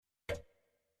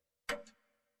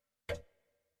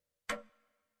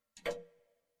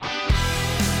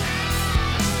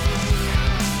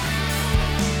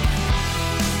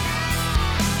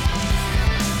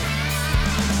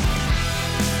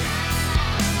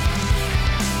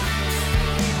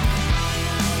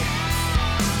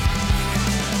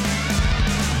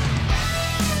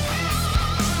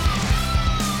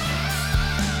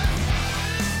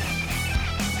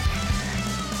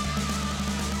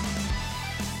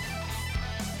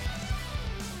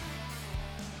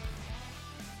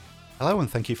Hello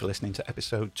and thank you for listening to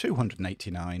episode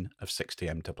 289 of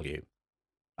 60MW.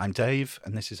 I'm Dave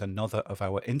and this is another of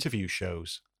our interview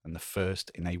shows and the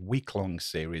first in a week-long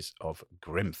series of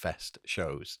Grimfest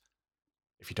shows.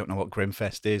 If you don't know what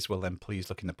Grimfest is, well then please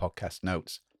look in the podcast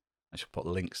notes. I shall put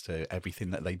links to everything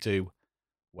that they do,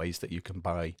 ways that you can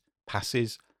buy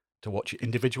passes to watch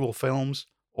individual films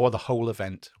or the whole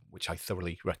event, which I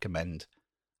thoroughly recommend.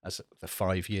 As the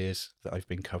 5 years that I've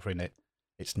been covering it,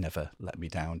 it's never let me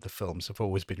down. The films have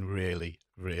always been really,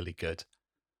 really good.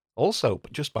 Also,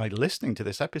 just by listening to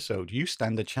this episode, you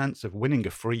stand a chance of winning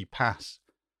a free pass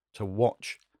to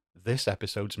watch this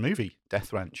episode's movie,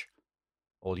 Death Ranch.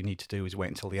 All you need to do is wait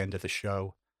until the end of the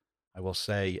show. I will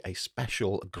say a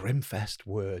special Grimfest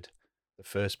word. The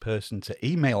first person to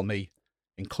email me,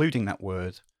 including that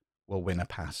word, will win a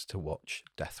pass to watch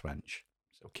Death Ranch.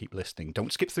 So keep listening.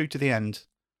 Don't skip through to the end.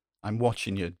 I'm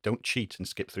watching you. Don't cheat and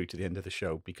skip through to the end of the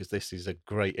show because this is a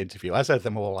great interview. As of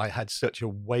them all, I had such a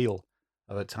whale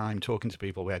of a time talking to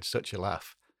people. We had such a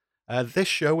laugh. This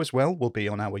show as well will be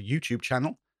on our YouTube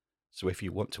channel. So if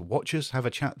you want to watch us, have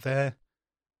a chat there,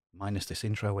 minus this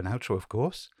intro and outro, of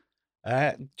course,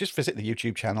 just visit the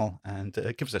YouTube channel and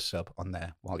give us a sub on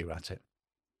there while you're at it.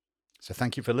 So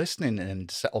thank you for listening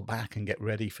and settle back and get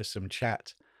ready for some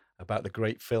chat about the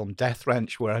great film Death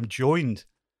Ranch, where I'm joined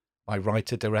by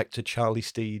writer-director Charlie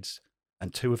Steeds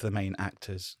and two of the main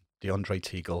actors, DeAndre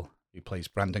Teagle, who plays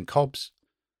Brandon Cobbs,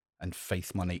 and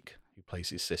Faith Monique, who plays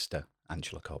his sister,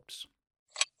 Angela Cobbs.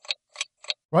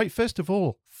 Right, first of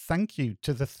all, thank you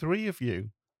to the three of you,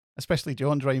 especially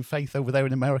DeAndre and Faith over there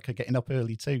in America, getting up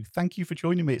early too. Thank you for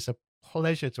joining me. It's a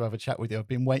pleasure to have a chat with you. I've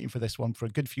been waiting for this one for a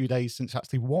good few days since I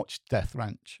actually watched Death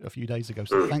Ranch a few days ago,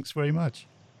 so thanks very much.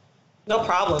 No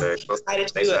problem. Excited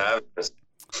to do it.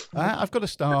 I've got to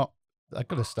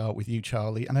start with you,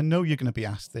 Charlie, and I know you're going to be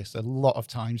asked this a lot of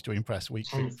times during press week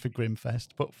for Grimfest,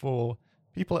 but for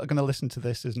people that are going to listen to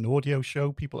this as an audio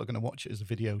show, people that are going to watch it as a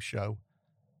video show,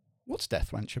 what's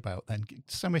Death Ranch about then?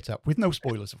 Sum it up, with no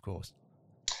spoilers, of course.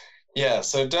 Yeah,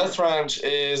 so Death Ranch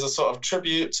is a sort of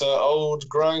tribute to old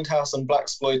grindhouse and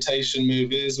blaxploitation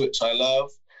movies, which I love.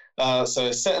 So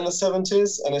it's set in the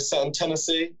 70s, and it's set in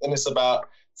Tennessee, and it's about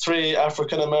three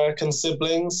African-American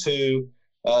siblings who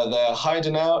they're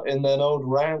hiding out in an old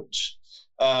ranch,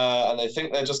 and they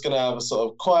think they're just going to have a sort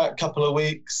of quiet couple of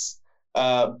weeks.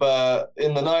 But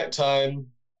in the nighttime,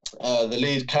 the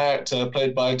lead character,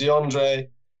 played by DeAndre,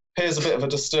 hears a bit of a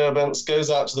disturbance,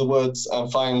 goes out to the woods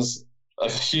and finds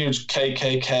a huge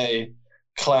KKK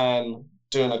clan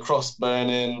doing a cross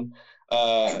burning,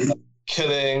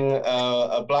 killing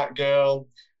a black girl.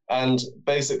 And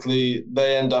basically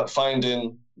they end up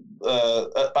finding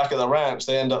back at the ranch,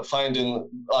 they end up finding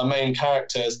our main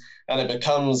characters, and it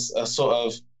becomes a sort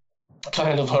of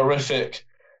kind of horrific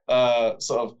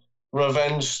sort of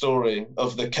revenge story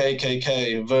of the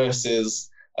KKK versus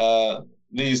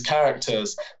these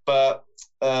characters. But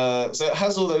so it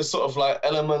has all those sort of like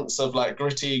elements of like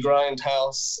gritty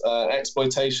grindhouse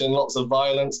exploitation, lots of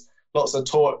violence, lots of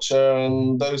torture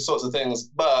and those sorts of things.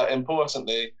 But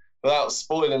importantly, without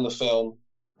spoiling the film,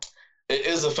 it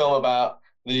is a film about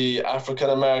the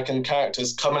African-American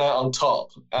characters coming out on top.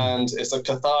 And it's a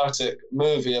cathartic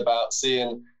movie about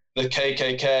seeing the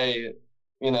KKK,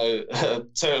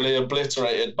 totally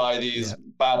obliterated by these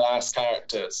badass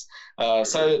characters.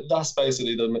 So that's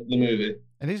basically the movie.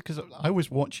 It is, because I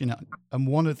was watching it, and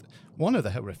one of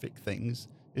the horrific things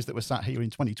is that we're sat here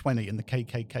in 2020 and the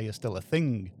KKK is still a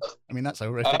thing. I mean, that's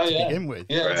horrific to begin with.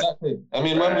 Yeah, exactly. I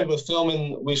mean, when we were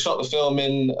filming, we shot the film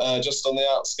in just on the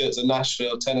outskirts of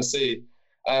Nashville, Tennessee,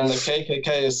 and the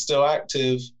KKK is still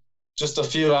active, just a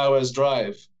few hours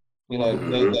drive.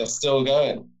 They're still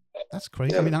going. That's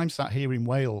crazy. I mean, I'm sat here in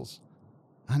Wales,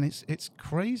 and it's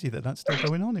crazy that that's still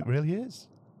going on. It really is.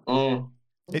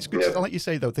 It's good. To, like you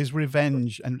say, though, there's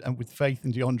revenge, and with Faith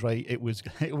and DeAndre, it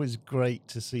was great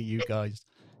to see you guys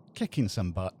kicking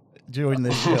some butt during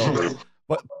this film.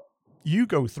 But you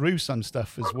go through some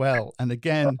stuff as well, and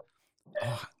again,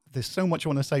 there's so much I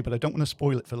want to say, but I don't want to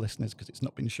spoil it for listeners because it's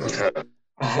not been shown.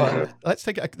 But let's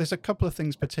take it. There's a couple of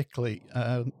things particularly.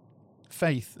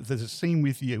 Faith, there's a scene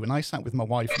with you, and I sat with my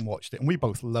wife and watched it, and we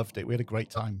both loved it. We had a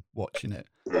great time watching it.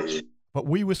 But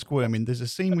we were squirming. There's a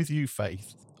scene with you,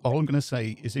 Faith. All I'm going to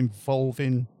say is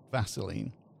involving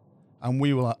Vaseline. And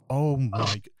we were like, oh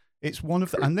my, it's one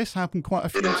of the, and this happened quite a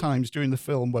few times during the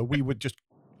film where we would just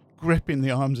grip in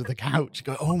the arms of the couch,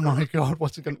 go, oh my God,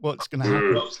 what's going to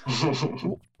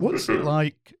happen? What's it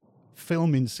like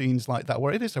filming scenes like that,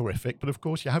 where it is horrific, but of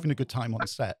course you're having a good time on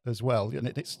set as well, and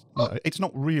it's it's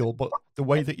not real, but the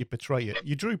way that you portray it,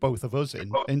 you drew both of us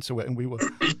into it, and we were.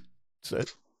 So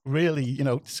really,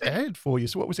 scared for you.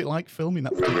 So what was it like filming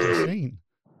that particular scene?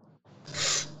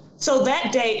 So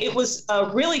that day, it was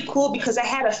really cool because I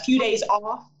had a few days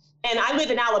off, and I live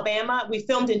in Alabama. We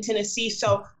filmed in Tennessee.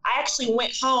 So I actually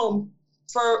went home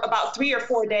for about 3 or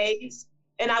 4 days,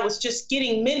 and I was just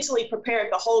getting mentally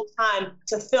prepared the whole time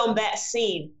to film that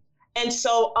scene. And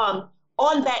so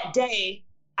on that day,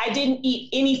 I didn't eat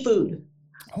any food.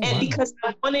 And because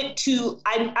I wanted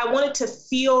to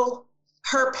feel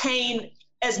her pain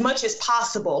as much as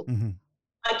possible. Mm-hmm.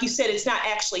 Like you said, it's not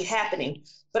actually happening,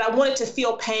 but I wanted to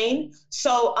feel pain.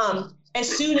 So as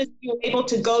soon as we were able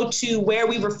to go to where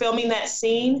we were filming that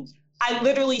scene, I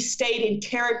literally stayed in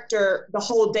character the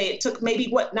whole day. It took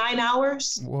maybe 9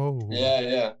 hours? Whoa.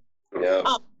 Yeah.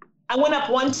 I went up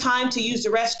one time to use the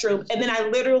restroom, and then I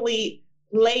literally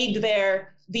laid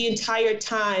there the entire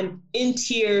time in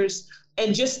tears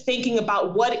and just thinking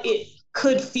about what it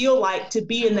could feel like to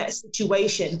be in that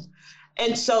situation.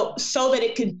 And so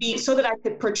that I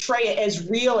could portray it as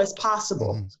real as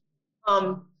possible.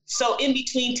 Mm. So in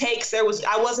between takes, I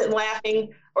wasn't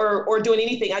laughing or doing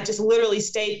anything. I just literally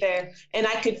stayed there, and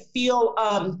I could feel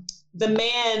the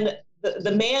man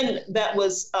that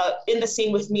was in the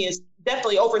scene with me is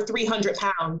definitely over 300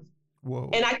 pounds. Whoa.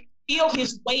 And I could feel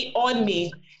his weight on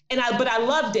me, but I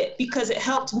loved it because it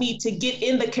helped me to get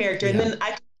in the character. Yeah. And then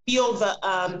I could feel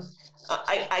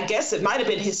I guess it might have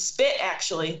been his spit,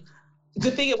 actually.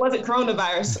 Good thing it wasn't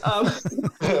coronavirus.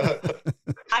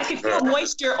 I could feel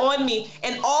moisture on me,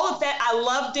 and all of that. I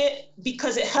loved it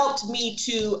because it helped me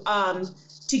to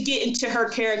get into her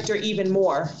character even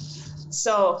more.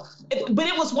 So, but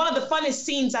it was one of the funnest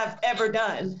scenes I've ever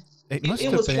done. It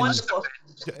was wonderful.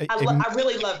 I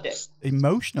really loved it.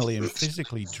 Emotionally and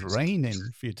physically draining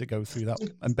for you to go through that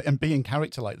and be in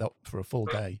character like that for a full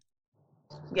day.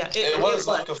 Yeah, it was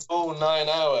like a full 9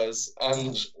 hours,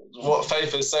 and what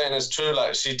Faith is saying is true.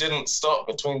 Like, she didn't stop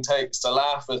between takes to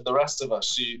laugh with the rest of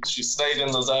us. She stayed in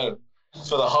the zone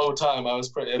for the whole time. I was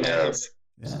pretty amazed.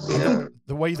 Yeah.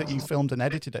 The way that you filmed and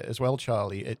edited it as well,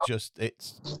 Charlie,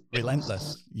 it's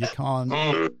relentless. You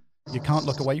can't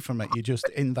look away from it. You're just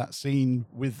in that scene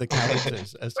with the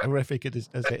characters, as horrific as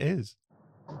it is.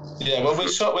 Yeah, well, we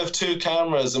shot with 2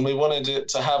 cameras, and we wanted it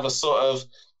to have a sort of,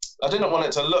 I didn't want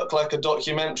it to look like a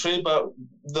documentary, but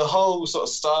the whole sort of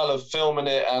style of filming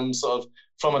it and sort of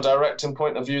from a directing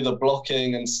point of view, the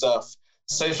blocking and stuff.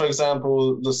 Say, for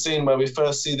example, the scene where we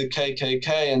first see the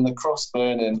KKK and the cross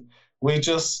burning, we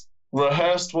just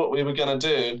rehearsed what we were going to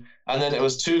do, and then it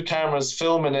was 2 cameras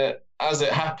filming it as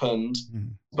it happened,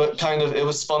 but kind of it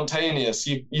was spontaneous.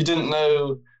 You didn't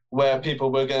know where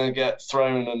people were going to get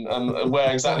thrown and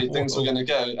where exactly things were going to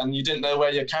go, and you didn't know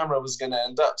where your camera was going to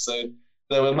end up. So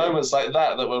there were moments like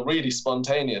that were really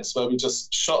spontaneous, where we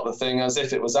just shot the thing as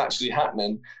if it was actually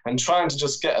happening and trying to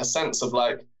just get a sense of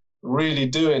like really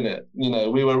doing it.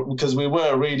 Because we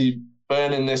were really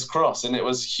burning this cross, and it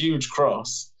was a huge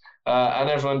cross. And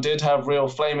everyone did have real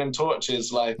flaming torches,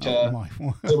 so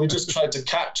we just tried to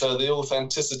capture the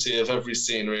authenticity of every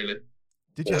scene, really.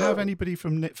 Did you have anybody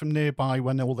from nearby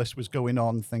when all this was going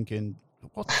on thinking,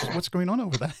 what's going on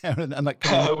over there? And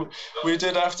we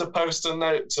did have to post a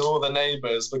note to all the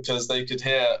neighbours because they could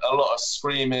hear a lot of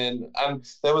screaming. And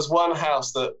there was one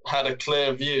house that had a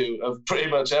clear view of pretty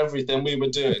much everything we were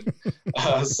doing.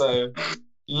 So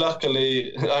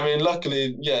luckily,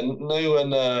 yeah,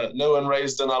 no one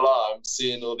raised an alarm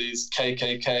seeing all these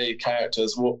KKK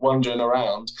characters wandering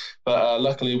around. But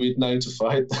luckily, we'd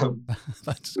notified them.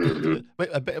 That's good.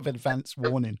 A bit of advance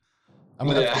warning. I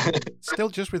mean, still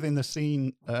just within the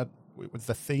scene, with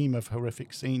the theme of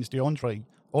horrific scenes, DeAndre,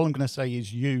 all I'm going to say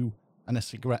is you and a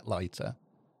cigarette lighter.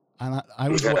 And I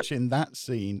was watching that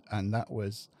scene, and that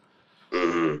was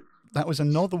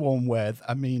another one where,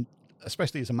 I mean,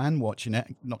 especially as a man watching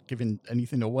it, not giving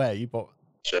anything away, but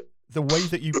the way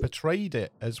that you portrayed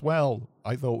it as well,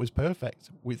 I thought was perfect.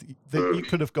 You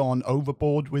could have gone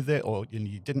overboard with it, or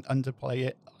you didn't underplay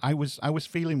it. I was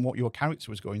feeling what your character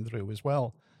was going through as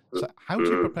well. So how do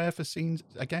you prepare for scenes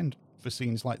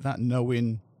like that,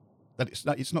 knowing that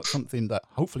it's not something that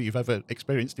hopefully you've ever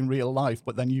experienced in real life,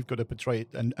 but then you've got to portray it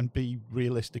and be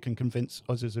realistic and convince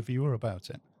us as a viewer about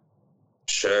it?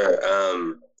 Sure.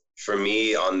 For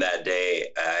me, on that day,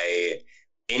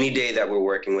 any day that we're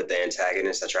working with the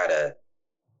antagonist, I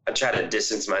try to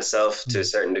distance myself to a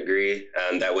certain degree.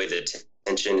 That way the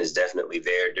tension is definitely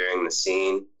there during the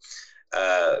scene.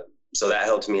 So that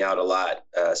helped me out a lot,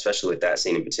 especially with that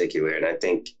scene in particular. And I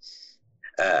think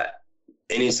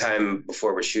anytime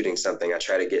before we're shooting something, I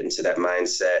try to get into that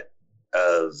mindset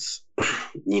of,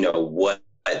 what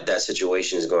that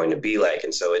situation is going to be like.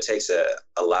 And so it takes a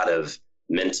lot of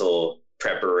mental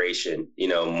preparation,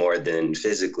 more than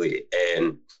physically.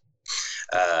 And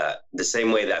the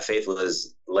same way that Faith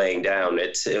was laying down,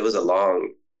 it was a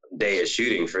long day of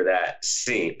shooting for that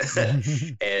scene.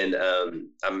 And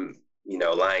I'm,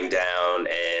 lying down,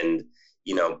 and,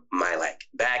 my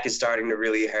back is starting to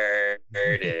really hurt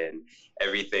and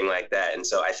everything like that. And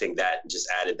so I think that just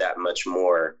added that much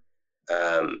more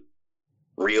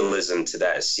realism to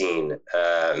that scene.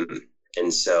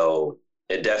 And so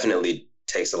it definitely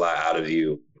takes a lot out of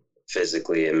you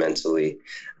physically and mentally.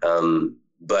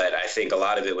 But I think a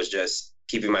lot of it was just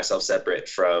keeping myself separate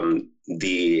from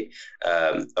the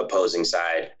opposing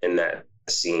side in that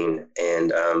scene.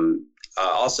 And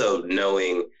also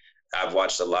knowing I've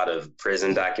watched a lot of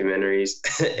prison documentaries.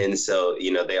 And so,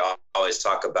 they always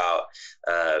talk about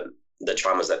the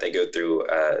traumas that they go through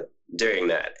during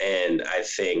that. And I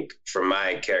think for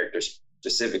my character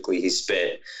specifically, he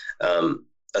spent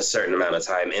a certain amount of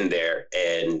time in there,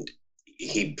 and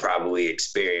he probably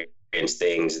experienced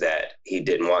things that he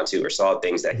didn't want to, or saw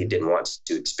things that he didn't want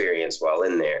to experience while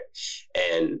in there.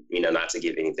 And, not to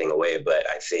give anything away, but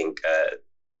I think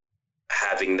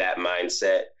having that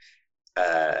mindset,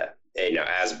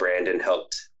 as Brandon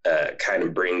helped kind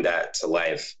of bring that to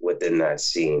life within that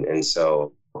scene. And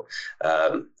so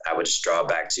I would just draw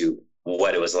back to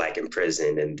what it was like in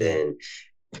prison, and then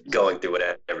going through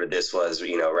whatever this was,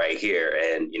 right here,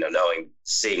 and,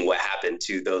 seeing what happened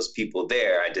to those people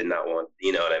there. I did not want,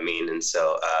 what I mean? And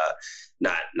so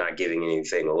not giving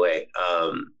anything away,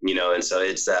 and so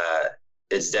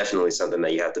it's definitely something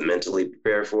that you have to mentally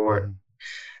prepare for.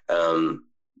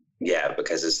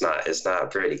 Because it's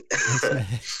not pretty.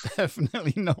 It's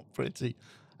definitely not pretty.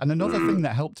 And another thing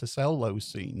that helped to sell those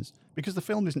scenes, because the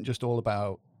film isn't just all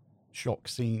about shock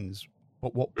scenes,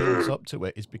 but what builds up to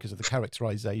it is because of the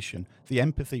characterization, the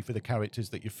empathy for the characters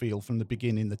that you feel from the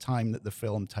beginning, the time that the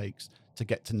film takes to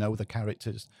get to know the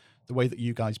characters, the way that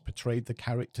you guys portrayed the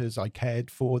characters. I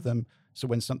cared for them. So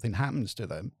when something happens to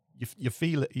them, you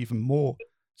feel it even more.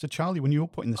 So Charlie, when you're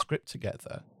putting the script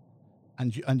together,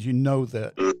 and you know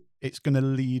that it's going to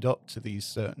lead up to these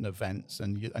certain events,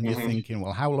 and you're thinking,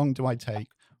 well, how long do I take?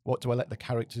 What do I let the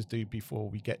characters do before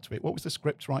we get to it? What was the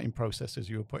script writing process as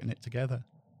you were putting it together?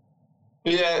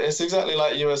 Yeah, it's exactly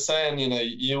like you were saying,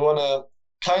 you want to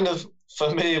kind of, for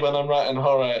me, when I'm writing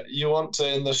horror, you want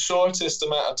to, in the shortest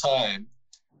amount of time,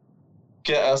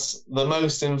 get us the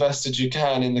most invested you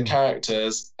can in the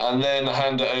characters, and then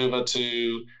hand it over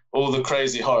to all the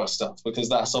crazy horror stuff, because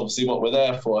that's obviously what we're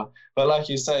there for. But like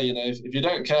you say, if you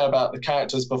don't care about the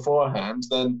characters beforehand,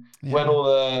 then when all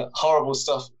the horrible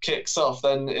stuff kicks off,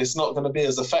 then it's not going to be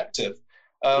as effective.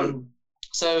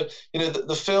 So,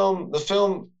 the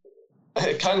film,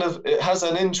 it has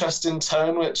an interesting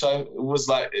tone, which I was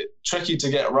tricky to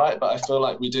get right, but I feel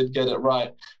like we did get it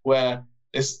right, where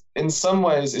it's, in some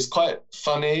ways, it's quite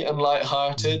funny and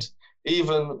lighthearted.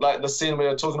 Even like the scene we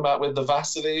were talking about with the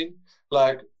Vaseline,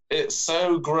 it's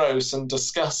so gross and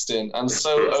disgusting and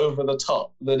so over the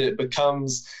top that it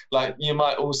becomes you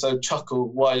might also chuckle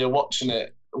while you're watching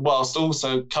it, whilst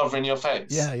also covering your face.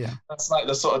 Yeah. That's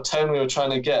the sort of tone we were trying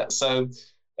to get. So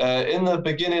in the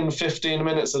beginning 15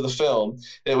 minutes of the film,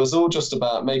 it was all just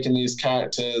about making these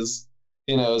characters,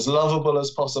 as lovable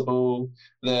as possible.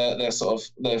 They're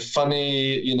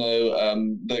funny.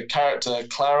 The character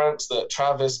Clarence that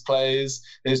Travis plays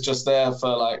is just there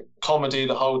for comedy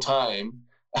the whole time.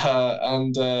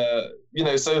 So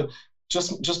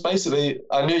just basically,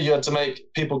 I knew you had to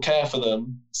make people care for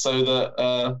them, so that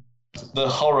the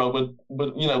horror would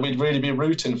we'd really be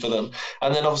rooting for them.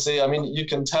 And then obviously, you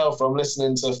can tell from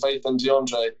listening to Faith and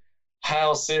DeAndre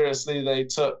how seriously they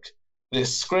took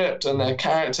this script and their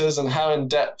characters, and how in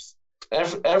depth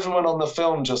everyone on the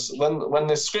film, just when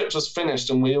the script was finished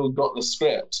and we all got the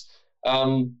script,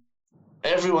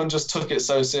 everyone just took it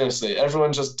so seriously.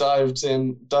 Everyone just dived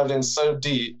in so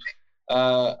deep,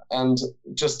 and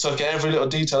just took every little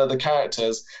detail of the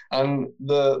characters. And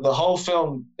the whole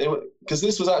film, because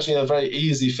this was actually a very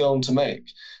easy film to make,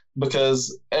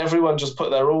 because everyone just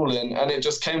put their all in, and it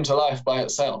just came to life by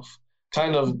itself,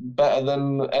 kind of better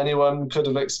than anyone could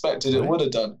have expected it would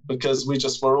have done, because we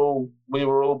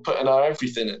were all putting our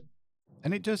everything in.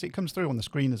 And it comes through on the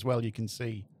screen as well. You can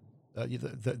see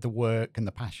the work and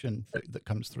the passion that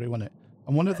comes through on it.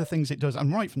 And one of the things it does,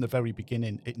 and right from the very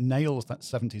beginning, it nails that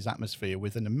 70s atmosphere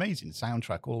with an amazing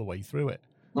soundtrack all the way through it.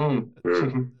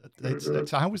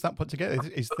 So how was that put together?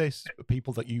 Is this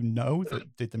people that that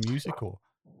did the music, or?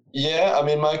 Yeah,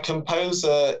 my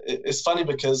composer, it's funny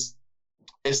because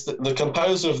it's the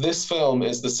composer of this film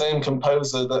is the same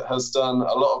composer that has done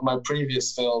a lot of my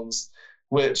previous films,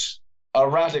 which are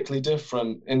radically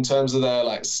different in terms of their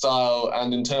like style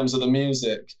and in terms of the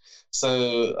music.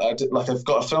 So I've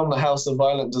got a film, The House of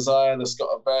Violent Desire, that's got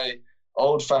a very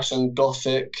old-fashioned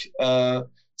gothic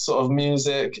sort of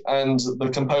music, and the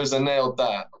composer nailed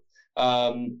that.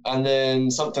 And then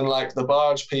something like The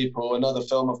Barge People, another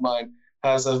film of mine,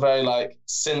 has a very like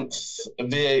synth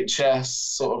VHS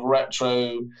sort of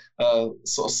retro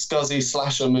sort of scuzzy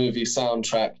slasher movie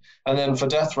soundtrack. And then for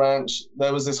Death Ranch,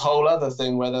 there was this whole other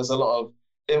thing where there's a lot of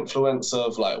influence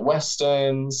of like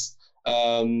westerns,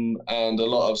 and a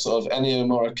lot of sort of Ennio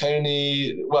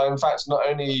Morricone. Well, in fact, not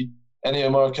only Ennio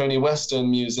Morricone Western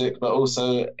music, but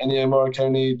also Ennio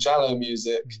Morricone Giallo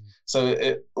music. So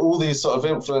all these sort of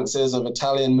influences of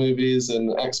Italian movies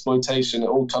and exploitation, it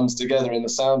all comes together in the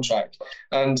soundtrack.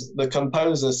 And the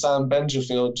composer, Sam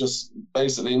Benjafield, just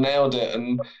basically nailed it.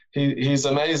 And he's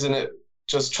amazing at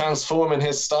just transforming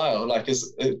his style. Like,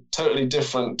 it's a totally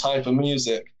different type of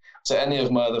music to any of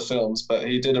my other films, but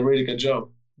he did a really good job.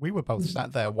 We were both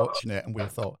sat there watching it, and we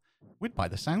thought, we'd buy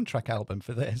the soundtrack album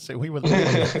for this. So we were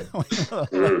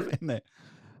loving it.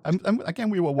 And again,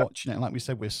 we were watching it, and like we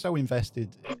said, we're so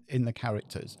invested in the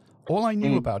characters. All I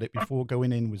knew about it before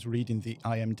going in was reading the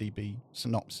IMDb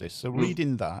synopsis. So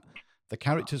reading that, the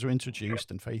characters are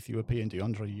introduced, and Faith, you appear, and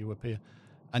DeAndre, you appear.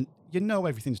 And you know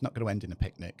everything's not going to end in a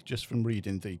picnic just from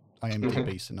reading the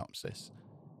IMDb synopsis.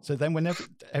 So then whenever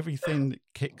everything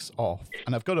kicks off,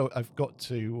 and I've got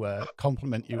to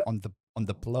compliment you on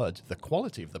the blood. The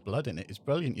quality of the blood in it is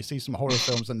brilliant. You see some horror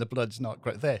films and the blood's not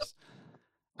great. This.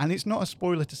 And it's not a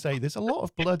spoiler to say there's a lot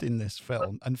of blood in this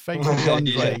film. And Faith and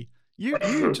DeAndre, you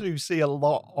do see a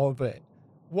lot of it.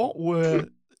 What were,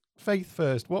 Faith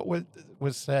first, what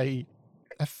was say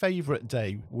a favourite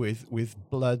day with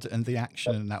blood and the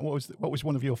action and that? What was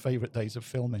one of your favourite days of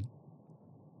filming?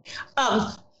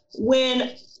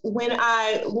 When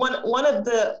one of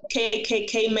the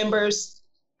KKK members,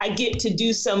 I get to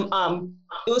do some,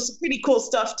 it was some pretty cool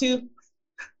stuff too.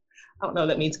 I don't know what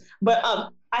that means, but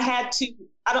I had to,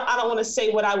 I don't want to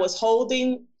say what I was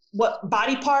holding, what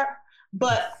body part,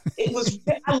 but it was,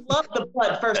 I love the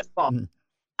blood, first of all.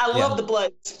 I love the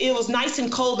blood. It was nice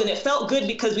and cold, and it felt good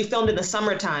because we filmed in the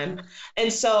summertime.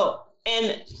 And so,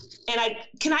 and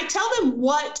can I tell them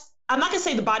what, I'm not gonna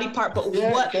say the body part, but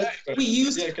what we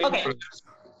used? Okay,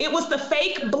 it was the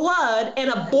fake blood and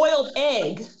a boiled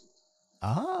egg.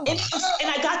 Oh. And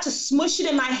I got to smush it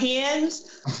in my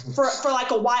hands for like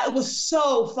a while. It was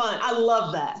so fun. I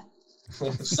love that.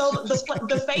 So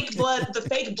the fake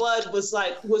blood was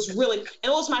really, and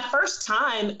it was my first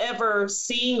time ever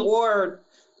seeing or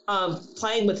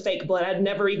playing with fake blood. I'd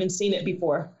never even seen it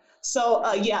before. So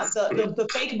the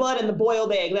fake blood and the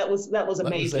boiled egg, that was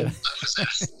amazing.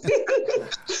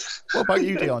 What about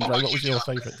you, DeAndre? What was your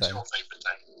favorite day?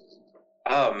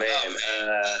 Oh man,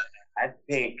 I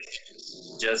think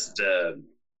just the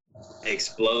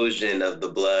explosion of the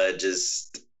blood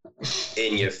just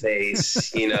in your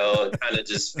face, kind of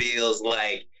just feels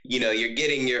like, you're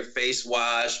getting your face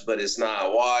washed, but it's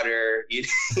not water,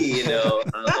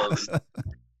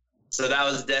 So that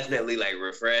was definitely like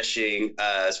refreshing,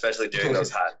 especially during those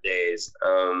hot days.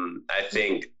 I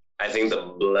think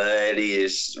the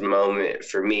bloodiest moment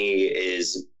for me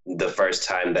is the first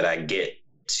time that I get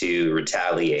to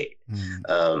retaliate.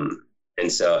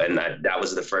 That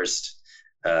was the first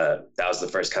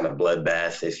kind of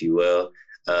bloodbath, if you will,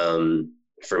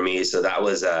 for me. So that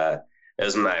was it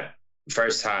was my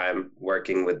first time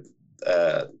working with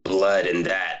blood in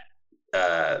that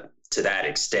to that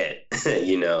extent,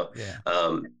 and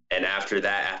after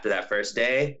that first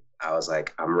day, I was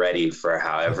like, I'm ready for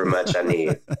however much I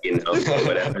need,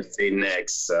 whatever see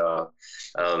next. So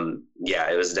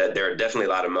it was there are definitely a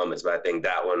lot of moments, but I think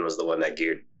that one was the one that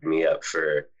geared me up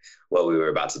for what we were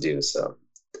about to do. So.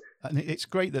 And it's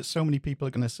great that so many people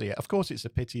are going to see it. Of course, it's a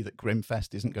pity that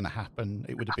Grimfest isn't going to happen.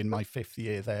 It would have been my 5th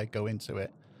year there going to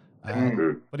it.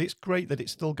 But it's great that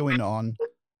it's still going on.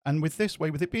 And with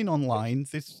it being online,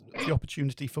 there's the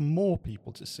opportunity for more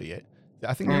people to see it.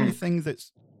 I think the only thing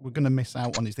that's we're going to miss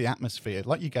out on is the atmosphere,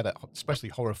 like you get at especially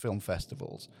horror film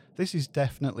festivals. This is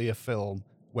definitely a film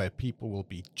where people will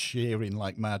be cheering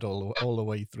like mad all the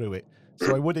way through it.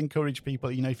 So I would encourage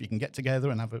people, if you can get together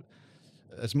and have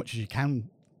as much as you can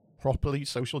properly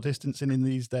social distancing in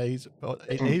these days, but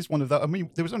it is one of the,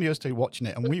 there was only us two watching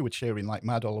it and we were cheering like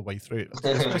mad all the way through it,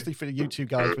 especially for you two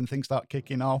guys when things start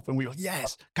kicking off and we were,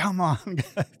 yes, come on.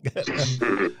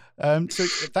 So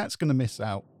that's going to miss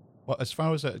out. But as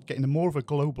far as getting more of a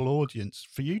global audience,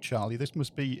 for you, Charlie, this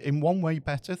must be in one way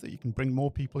better that you can bring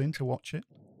more people in to watch it.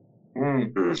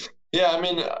 Yeah, I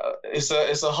mean, it's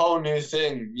a whole new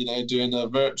thing, doing a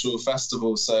virtual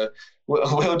festival. So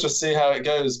we'll just see how it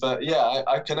goes. But yeah,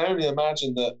 I can only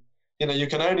imagine that, you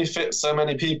can only fit so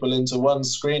many people into one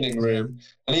screening room.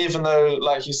 And even though,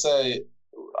 like you say,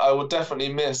 I would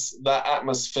definitely miss that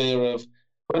atmosphere of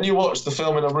when you watch the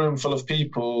film in a room full of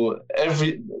people,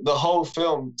 the whole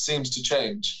film seems to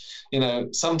change,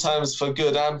 sometimes for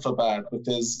good and for bad,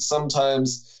 because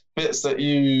sometimes bits that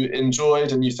you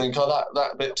enjoyed and you think, oh,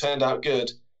 that bit turned out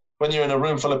good. When you're in a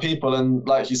room full of people and,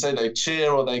 like you say, they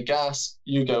cheer or they gasp,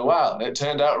 you go, wow, it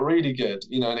turned out really good,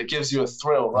 and it gives you a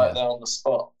thrill right there on the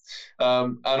spot.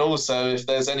 And also, if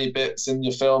there's any bits in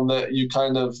your film that you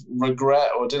kind of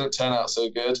regret or didn't turn out so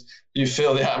good, you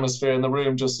feel the atmosphere in the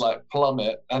room just like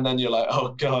plummet, and then you're like, oh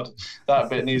God, that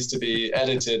bit needs to be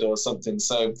edited or something.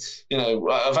 So,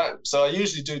 so I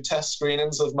usually do test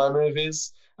screenings of my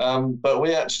movies. But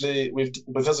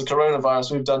because of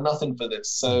coronavirus, we've done nothing for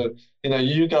this. So,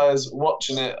 you guys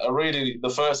watching it are really the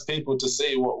first people to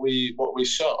see what we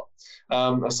shot.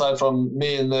 Aside from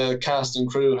me and the cast and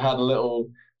crew had a little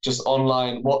just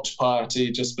online watch party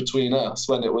just between us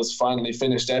when it was finally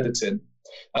finished editing,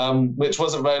 which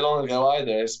wasn't very long ago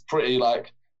either. It's pretty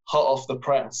like hot off the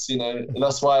press,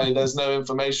 That's why there's no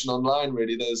information online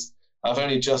really. I've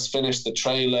only just finished the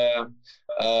trailer.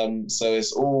 So it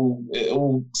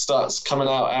all starts coming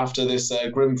out after this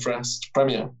Grimfest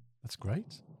premiere. That's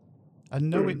great. And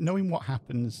knowing what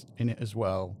happens in it as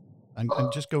well, and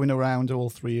just going around all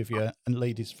three of you, and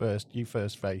ladies first, you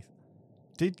first, Faith.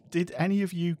 Did any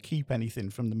of you keep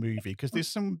anything from the movie? Because there's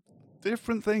some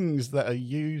different things that are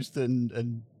used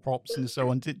and props and so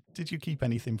on. Did you keep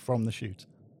anything from the shoot?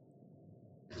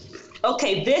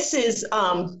 Okay, this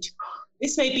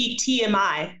may be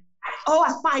TMI.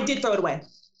 Oh, I did throw it away.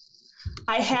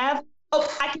 I can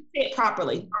say it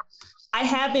properly. I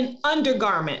have an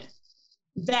undergarment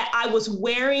that I was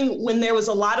wearing when there was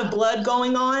a lot of blood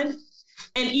going on.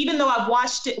 And even though I've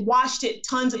washed it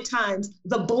tons of times,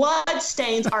 the blood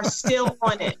stains are still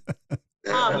on it.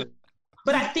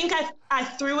 But I think I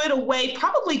threw it away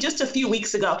probably just a few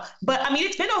weeks ago. But I mean,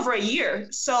 it's been over a year.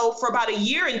 So for about a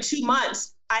year and 2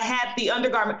 months, I had the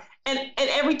undergarment. And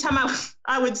every time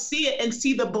I would see it and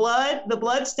see the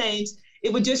blood stains,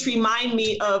 it would just remind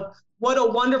me of what a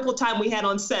wonderful time we had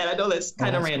on set. I know that's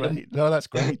kind of random. Great. No, that's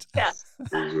great. Yeah.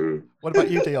 What about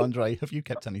you, DeAndre? Have you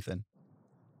kept anything?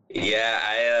 Yeah,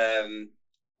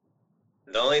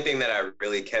 the only thing that I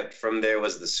really kept from there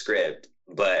was the script,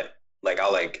 but like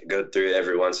I'll like go through it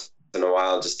every once in a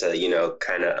while just to,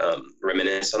 kind of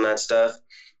reminisce on that stuff.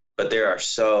 But there are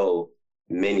so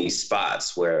many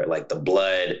spots where like the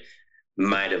blood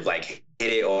might have like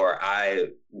hit it, or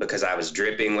because I was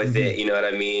dripping with it, you know what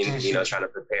I mean? Trying to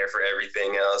prepare for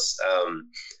everything else.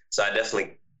 So I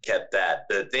definitely kept that.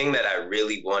 The thing that I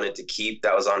really wanted to keep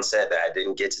that was on set that I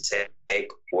didn't get to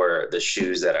take were the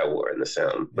shoes that I wore in the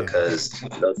film, because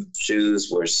those shoes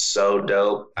were so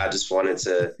dope. I just wanted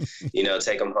to,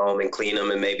 take them home and clean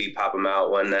them and maybe pop them out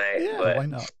one night. Yeah, but, why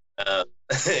not?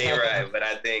 You're right. But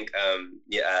I think,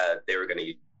 they were going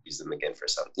to use them again for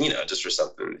something, just for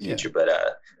something in the future. But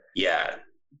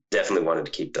definitely wanted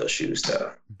to keep those shoes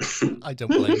though. I don't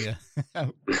blame you.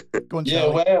 Go on,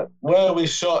 yeah, where we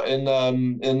shot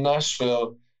in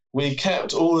Nashville, we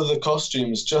kept all of the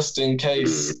costumes just in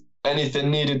case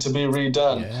anything needed to be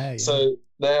redone. Yeah. So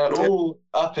they're all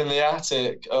up in the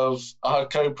attic of our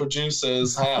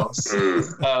co-producer's house.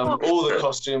 All the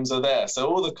costumes are there. So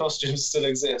all the costumes still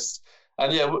exist.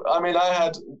 And yeah, I mean,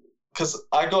 because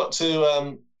I got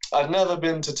to, I'd never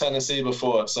been to Tennessee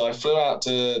before. So I flew out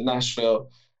to Nashville.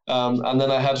 And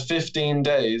then I had 15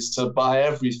 days to buy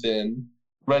everything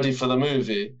ready for the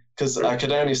movie, because I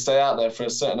could only stay out there for a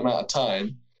certain amount of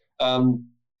time.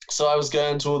 So I was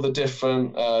going to all the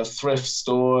different thrift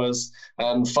stores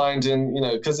and finding,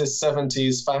 because it's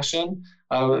 70s fashion,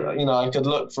 I could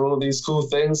look for all these cool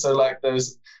things. So like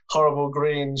those horrible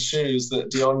green shoes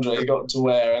that DeAndre got to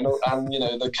wear, and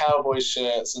the cowboy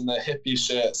shirts and the hippie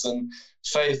shirts and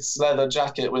Faith's leather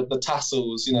jacket with the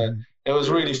tassels, It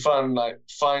was really fun, like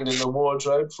finding the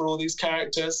wardrobe for all these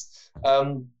characters.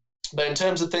 But in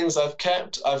terms of things I've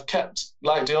kept,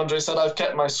 like DeAndre said, I've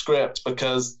kept my script,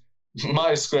 because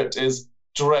my script is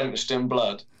drenched in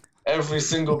blood. Every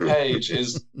single page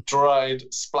is dried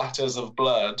splatters of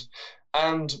blood,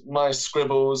 and my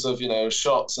scribbles of,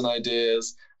 shots and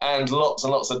ideas, and lots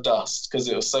of dust, because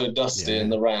it was so dusty in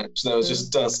the ranch. There was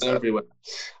just dust everywhere.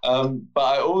 But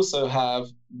I also have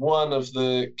one of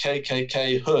the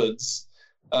KKK hoods,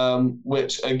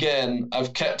 which again,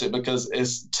 I've kept it because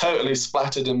it's totally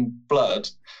splattered in blood,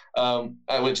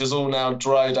 which is all now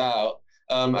dried out.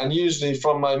 And usually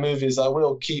from my movies, I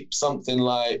will keep something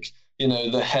like, you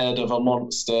know, the head of a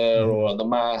monster or the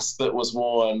mask that was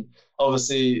worn.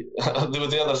 Obviously, with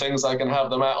the other things, I can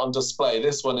have them out on display.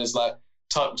 This one is like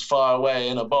tucked far away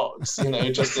in a box, you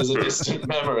know, just as a distant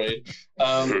memory.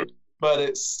 But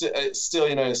it's still,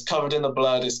 you know, it's covered in the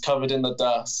blood, it's covered in the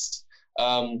dust.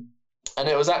 And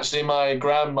it was actually my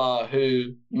grandma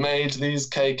who made these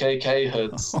KKK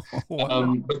hoods.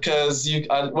 Because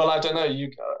I don't know,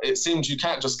 it seems you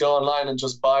can't just go online and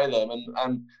just buy them,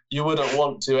 and you wouldn't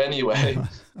want to anyway.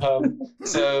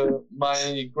 So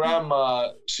my grandma,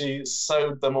 she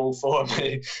sewed them all for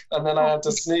me, and then I had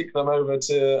to sneak them over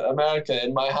to America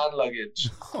in my hand luggage.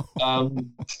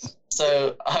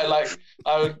 So I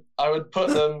would put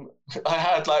them. I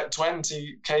had like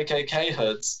 20 KKK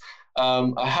hoods.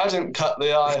 I hadn't cut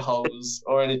the eye holes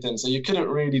or anything, so you couldn't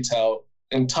really tell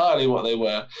entirely what they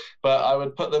were. But I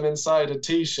would put them inside a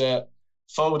T-shirt,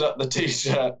 fold up the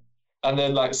T-shirt, and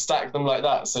then like stack them like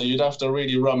that. So you'd have to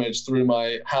really rummage through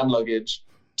my hand luggage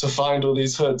to find all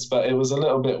these hoods. But it was a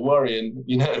little bit worrying,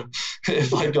 you know,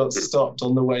 if I got stopped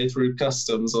on the way through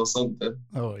customs or something.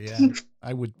 Oh yeah,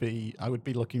 I would be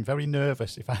looking very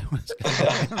nervous if I was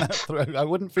getting that through. I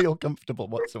wouldn't feel comfortable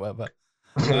whatsoever.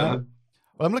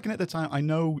 Well, I'm looking at the time. I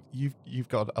know you've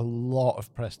got a lot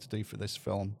of press to do for this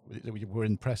film. We're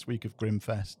in press week of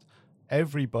Grimfest.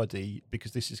 Everybody,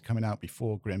 because this is coming out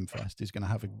before Grimfest, is going to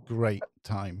have a great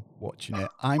time watching it.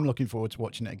 I'm looking forward to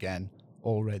watching it again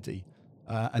already.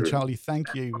 And Charlie,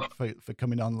 thank you for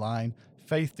coming online.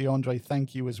 Faith DeAndre,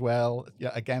 thank you as well.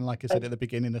 Yeah, again, like I said at the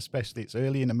beginning, especially it's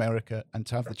early in America, and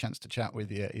to have the chance to chat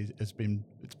with you it's been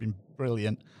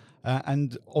brilliant.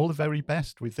 And all the very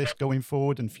best with this going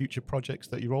forward and future projects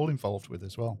that you're all involved with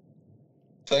as well.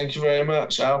 Thank you very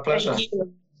much. Our pleasure.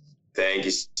 Thank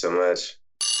you so much.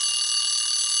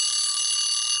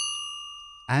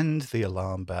 And the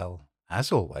alarm bell,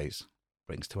 as always,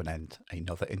 brings to an end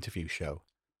another interview show.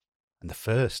 And the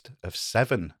first of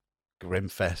 7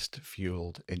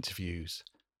 Grimfest-fueled interviews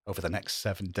over the next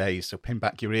 7 days. So pin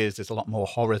back your ears, there's a lot more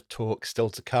horror talk still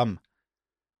to come.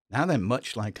 Now then,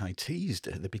 much like I teased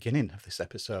at the beginning of this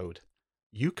episode,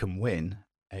 you can win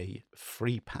a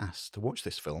free pass to watch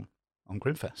this film on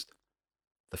Grimfest.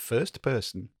 The first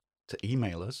person to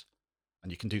email us,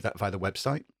 and you can do that via the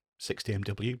website,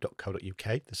 60mw.co.uk.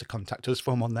 There's a contact us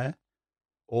form on there.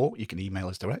 Or you can email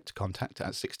us direct,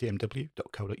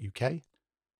 contact@60mw.co.uk.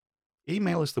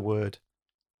 Email us the word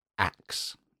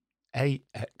AXE,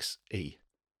 A-X-E.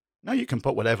 Now you can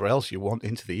put whatever else you want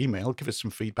into the email. Give us some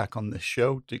feedback on this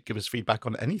show. Give us feedback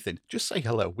on anything. Just say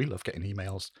hello. We love getting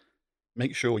emails.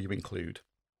 Make sure you include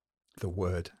the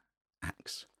word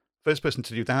AXE. First person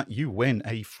to do that, you win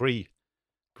a free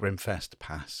Grimfest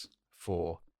pass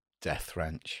for Death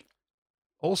Ranch.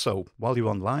 Also, while you're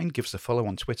online, give us a follow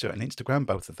on Twitter and Instagram.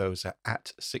 Both of those are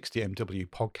at 60MW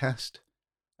Podcast.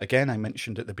 Again, I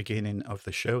mentioned at the beginning of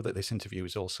the show that this interview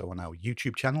is also on our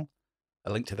YouTube channel.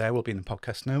 A link to there will be in the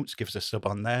podcast notes. Give us a sub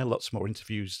on there. Lots more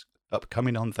interviews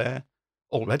upcoming on there.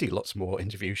 Already lots more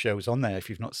interview shows on there if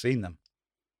you've not seen them.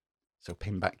 So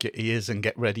pin back your ears and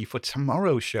get ready for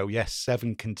tomorrow's show. Yes,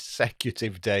 7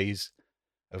 consecutive days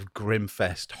of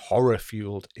Grimfest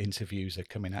horror-fueled interviews are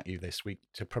coming at you this week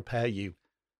to prepare you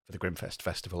for the Grimfest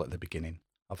Festival at the beginning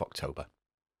of October.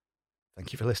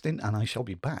 Thank you for listening, and I shall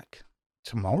be back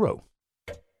tomorrow.